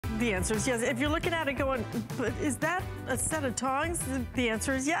The answer is yes. If you're looking at it going, but is that a set of tongs? The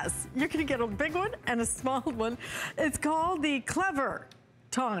answer is yes. You're gonna get a big one and a small one. It's called the Clever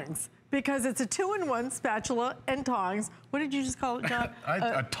Tongs because it's a 2-in-1 spatula and tongs. What did you just call it, John?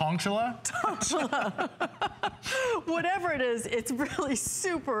 A tongula? Tongula. Whatever it is, it's really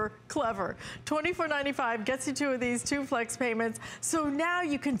super clever. $24.95 gets you 2 of these, 2 flex payments. So now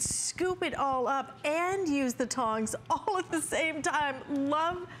you can scoop it all up and use the tongs all at the same time.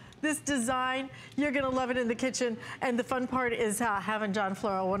 Love this design. You're gonna love it in the kitchen. And the fun part is having John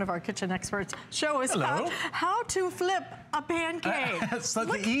Floro, one of our kitchen experts, show us how to flip a pancake. So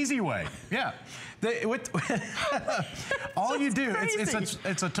the easy way, yeah. All you do,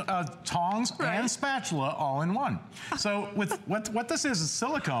 it's a tongs and spatula all in one. So with what this is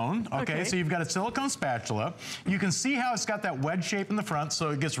silicone, okay? So you've got a silicone spatula. You can see how it's got that wedge shape in the front, so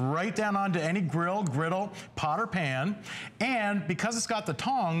it gets right down onto any grill, griddle, pot, or pan. And because it's got the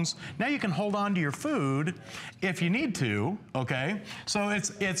tongs, now you can hold on to your food if you need to, okay? So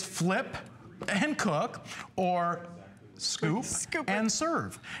it's flip and cook, or scoop and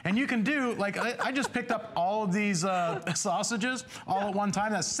serve. And you can do, like, I just picked up all of these sausages all at one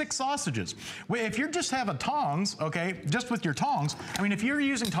time. That's 6 sausages. If you just have a tongs, okay, just with your tongs, I mean, if you're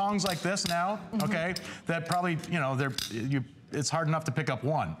using tongs like this now, okay, that probably, you know, it's hard enough to pick up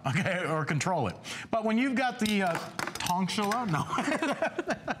one, okay, or control it. But when you've got the tongula, no.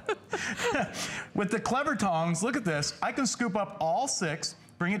 With the Clever Tongs, look at this. I can scoop up all 6,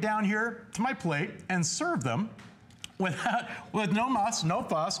 bring it down here to my plate, and serve them with no muss, no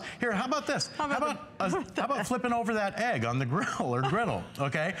fuss. Here, how about this? How about flipping over that egg on the grill or griddle,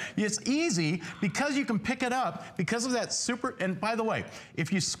 okay? It's easy because you can pick it up because of that super, and by the way,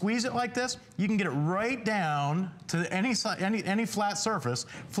 if you squeeze it like this, you can get it right down to any flat surface,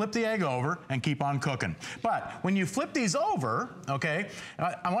 flip the egg over, and keep on cooking. But when you flip these over, okay,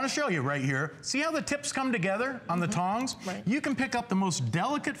 I wanna show you right here. See how the tips come together on the tongs? Right. You can pick up the most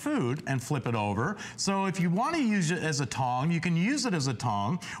delicate food and flip it over. So if you wanna use it as a tong, you can use it as a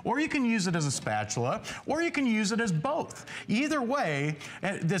tong, or you can use it as a spatula, or you can use it as both. Either way,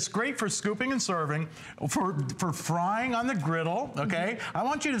 that's great for scooping and serving, for frying on the griddle, okay? I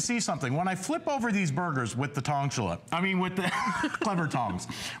want you to see something. When I flip over these burgers with the tongula, I mean with the Clever Tongs,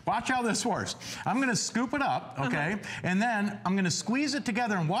 watch how this works. I'm gonna scoop it up, okay? And then I'm gonna squeeze it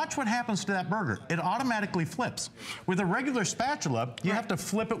together and watch what happens to that burger. It automatically flips. With a regular spatula, you have to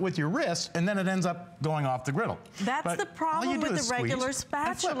flip it with your wrist, and then it ends up going off the griddle. That's the problem with the regular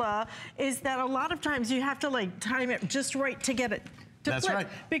spatula, is that a lot of times you have to like time it just right to get it to flip,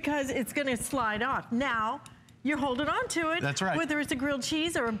 because it's gonna slide off. Now, you're holding on to it. That's right. Whether it's a grilled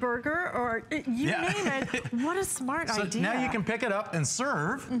cheese or a burger or you name it. What a smart idea. Now you can pick it up and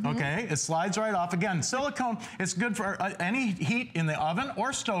serve, okay? It slides right off. Again, silicone, it's good for any heat in the oven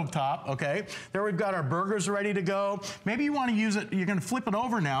or stovetop, okay? There we've got our burgers ready to go. Maybe you want to use it, you're going to flip it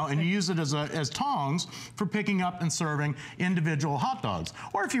over now and use it as tongs for picking up and serving individual hot dogs.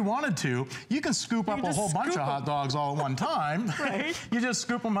 Or if you wanted to, you can scoop up a whole bunch of hot dogs all at one time. Right. You just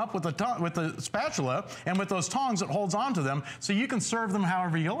scoop them up with the spatula and with those tongs, it holds onto them, so you can serve them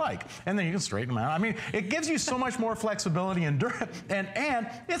however you like, and then you can straighten them out. I mean, it gives you so much more flexibility and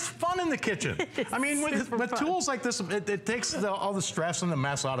it's fun in the kitchen. I mean, with tools like this, it takes all the stress and the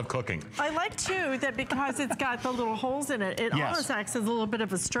mess out of cooking. I like too that because it's got the little holes in it, it almost acts as a little bit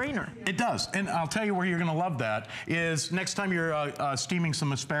of a strainer. It does, and I'll tell you where you're going to love that is next time you're steaming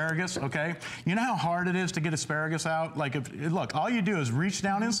some asparagus. Okay, you know how hard it is to get asparagus out. Like, look, all you do is reach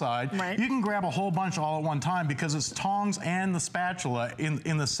down inside. Right. You can grab a whole bunch all at one time, because it's tongs and the spatula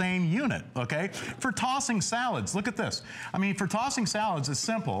in the same unit, okay? For tossing salads, look at this. I mean, for tossing salads, it's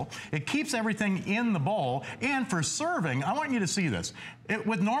simple. It keeps everything in the bowl, and for serving, I want you to see this.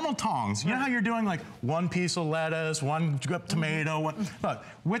 With normal tongs, you know how you're doing like one piece of lettuce, one tomato, look,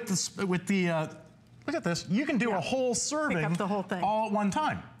 with the look at this, you can do a whole serving, pick up the whole thing all at one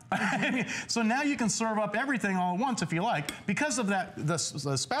time. So now you can serve up everything all at once if you like, because of the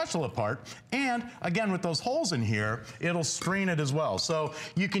spatula part, and again with those holes in here, it'll strain it as well. So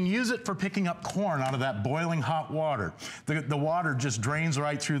you can use it for picking up corn out of that boiling hot water. The water just drains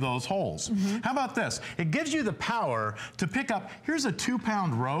right through those holes. How about this? It gives you the power to pick up, here's a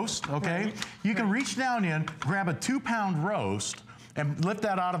 2-pound roast, okay? You can reach down in, grab a 2-pound roast, and lift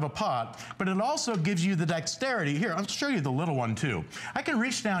that out of a pot, but it also gives you the dexterity. Here, I'll show you the little one too. I can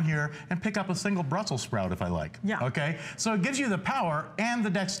reach down here and pick up a single Brussels sprout if I like. Yeah. Okay? So it gives you the power and the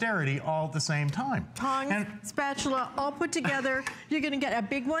dexterity all at the same time. Tongs, spatula, all put together. You're gonna get a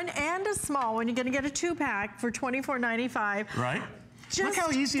big one and a small one. You're gonna get a 2-pack for $24.95. Right. Look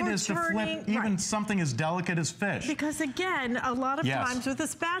how easy it is to flip even something as delicate as fish. Because again, a lot of times with a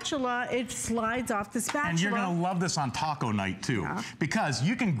spatula, it slides off the spatula. And you're gonna love this on taco night too. Because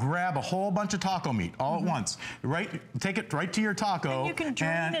you can grab a whole bunch of taco meat all at once. Take it right to your taco. And you can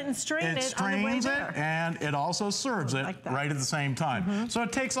drain it and strain it on the way there. And it also serves it right at the same time. So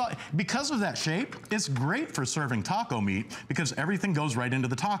it takes because of that shape, it's great for serving taco meat because everything goes right into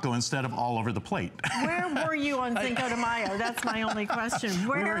the taco instead of all over the plate. Where were you on Cinco de Mayo? That's my only question.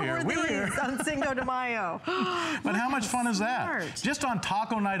 Where were these on Cinco de Mayo? But how much fun is that? Just on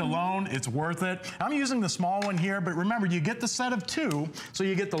taco night alone, it's worth it. I'm using the small one here, but remember, you get the set of 2, so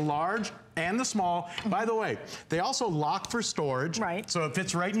you get the large and the small. By the way, they also lock for storage, so it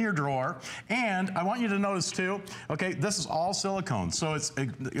fits right in your drawer. And I want you to notice too, okay, this is all silicone, so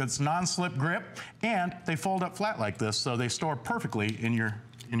it's non-slip grip, and they fold up flat like this, so they store perfectly in your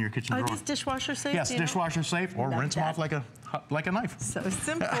kitchen drawer. Are these dishwasher safe? Yes, dishwasher safe, or rinse them off like a knife. So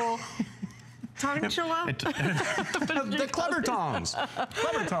simple. Tongula? The clever tongs.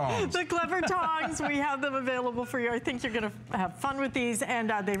 Clever tongs. The clever tongs. We have them available for you. I think you're going to have fun with these,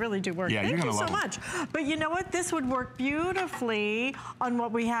 and they really do work. Yeah, Thank you so much. But you know what? This would work beautifully on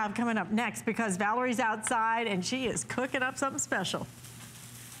what we have coming up next because Valerie's outside, and she is cooking up something special.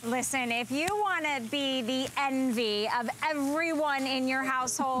 Listen, if you want to be the envy of everyone in your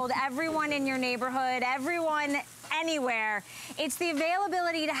household, everyone in your neighborhood, everyone anywhere, it's the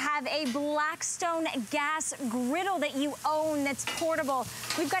availability to have a Blackstone gas griddle that you own that's portable.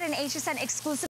 We've got an HSN exclusive